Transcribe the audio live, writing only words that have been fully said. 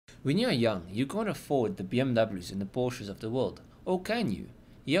When you are young, you can't afford the BMWs and the Porsches of the world, or can you?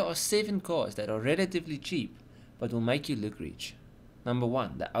 Here are 7 cars that are relatively cheap, but will make you look rich. Number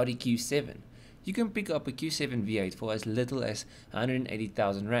 1, the Audi Q7. You can pick up a Q7 V8 for as little as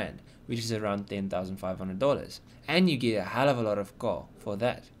 180,000 Rand, which is around $10,500, and you get a hell of a lot of car for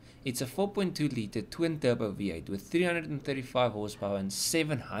that. It's a 4.2 litre twin turbo V8 with 335 horsepower and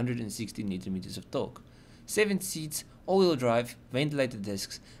 760 Nm of torque. 7 seats, all-wheel drive, ventilated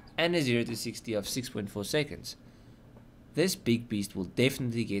discs, and a 0 to 60 of 6.4 seconds. This big beast will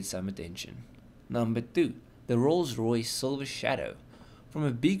definitely get some attention. Number 2, the Rolls-Royce Silver Shadow. From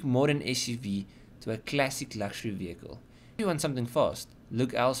a big modern SUV to a classic luxury vehicle. If you want something fast,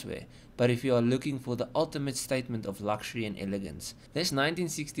 look elsewhere, but if you are looking for the ultimate statement of luxury and elegance, this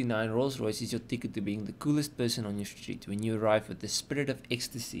 1969 Rolls-Royce is your ticket to being the coolest person on your street when you arrive with the spirit of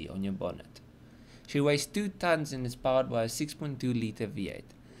ecstasy on your bonnet. She weighs 2 tons and is powered by a 6.2 litre V8,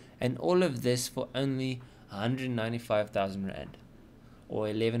 and all of this for only 195,000 Rand, or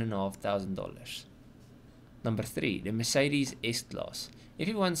 $11,500. Number 3, the Mercedes S-Class. If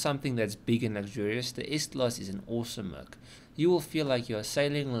you want something that's big and luxurious, the S-Class is an awesome Merc. You will feel like you are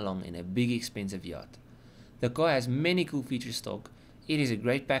sailing along in a big expensive yacht. The car has many cool features stock. It is a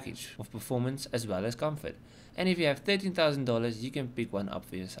great package of performance as well as comfort. And if you have $13,000, you can pick one up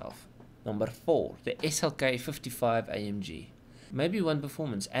for yourself. Number 4, the SLK 55 AMG. Maybe you want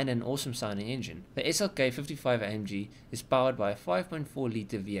performance and an awesome sounding engine. The SLK 55 AMG is powered by a 5.4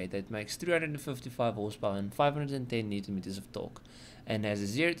 litre V8 that makes 355 horsepower and 510 Nm of torque, and has a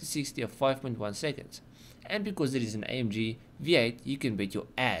 0 to 60 of 5.1 seconds. And because it is an AMG V8, you can bet your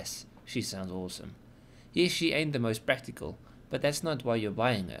ass she sounds awesome. Yes, she ain't the most practical, but that's not why you're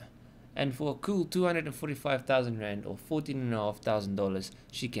buying her. And for a cool 245,000 Rand or $14,500,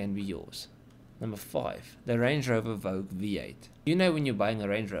 she can be yours. Number 5, the Range Rover Vogue V8. You know, when you're buying a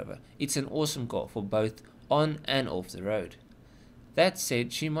Range Rover, it's an awesome car for both on and off the road. That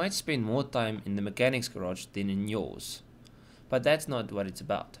said, she might spend more time in the mechanic's garage than in yours. But that's not what it's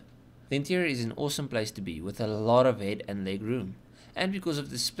about. The interior is an awesome place to be, with a lot of head and leg room. And because of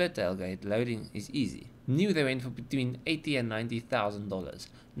the split tailgate, loading is easy. New, they went for between $80,000 and $90,000.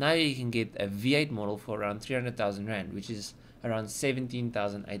 Now you can get a V8 model for around 300,000 Rand, which is around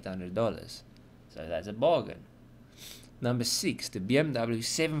 $17,800. So that's a bargain. Number 6, the BMW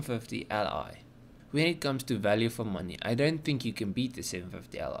 750 Li. When it comes to value for money, I don't think you can beat the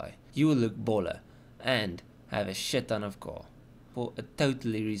 750 Li. You will look baller and have a shit ton of car for a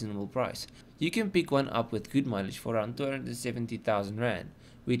totally reasonable price. You can pick one up with good mileage for around 270,000 Rand,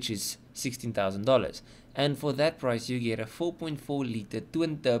 which is $16,000. And for that price you get a 4.4 litre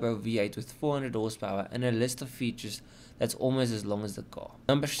twin turbo V8 with 400 horsepower and a list of features that's almost as long as the car.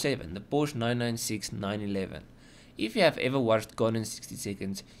 Number 7, the Porsche 996 911. If you have ever watched Gone in 60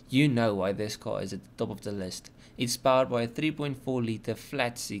 Seconds, you know why this car is at the top of the list. It's powered by a 3.4 litre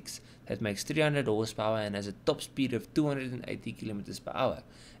flat 6 that makes 300 horsepower and has a top speed of 280 km per hour.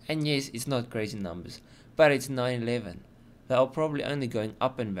 And yes, it's not crazy numbers, but it's 911. They are probably only going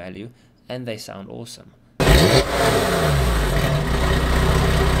up in value, and they sound awesome.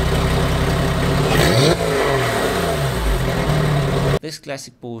 This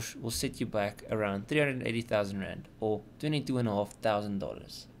classic Porsche will set you back around 380,000 Rand or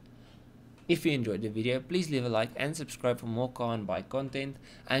 $22,500. If you enjoyed the video, please leave a like and subscribe for more car and bike content,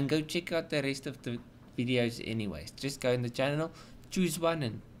 and go check out the rest of the videos anyways. Just go in the channel, choose one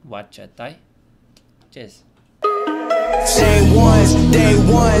and watch it, eh? Cheers. Day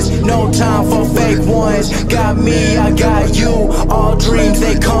ones, no time for fake ones. Got me, I got you, all dreams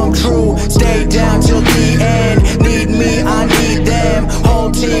they come true. Stay down till the end, need me, I need them.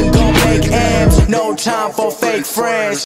 Whole team gon' make M's, no time for fake friends.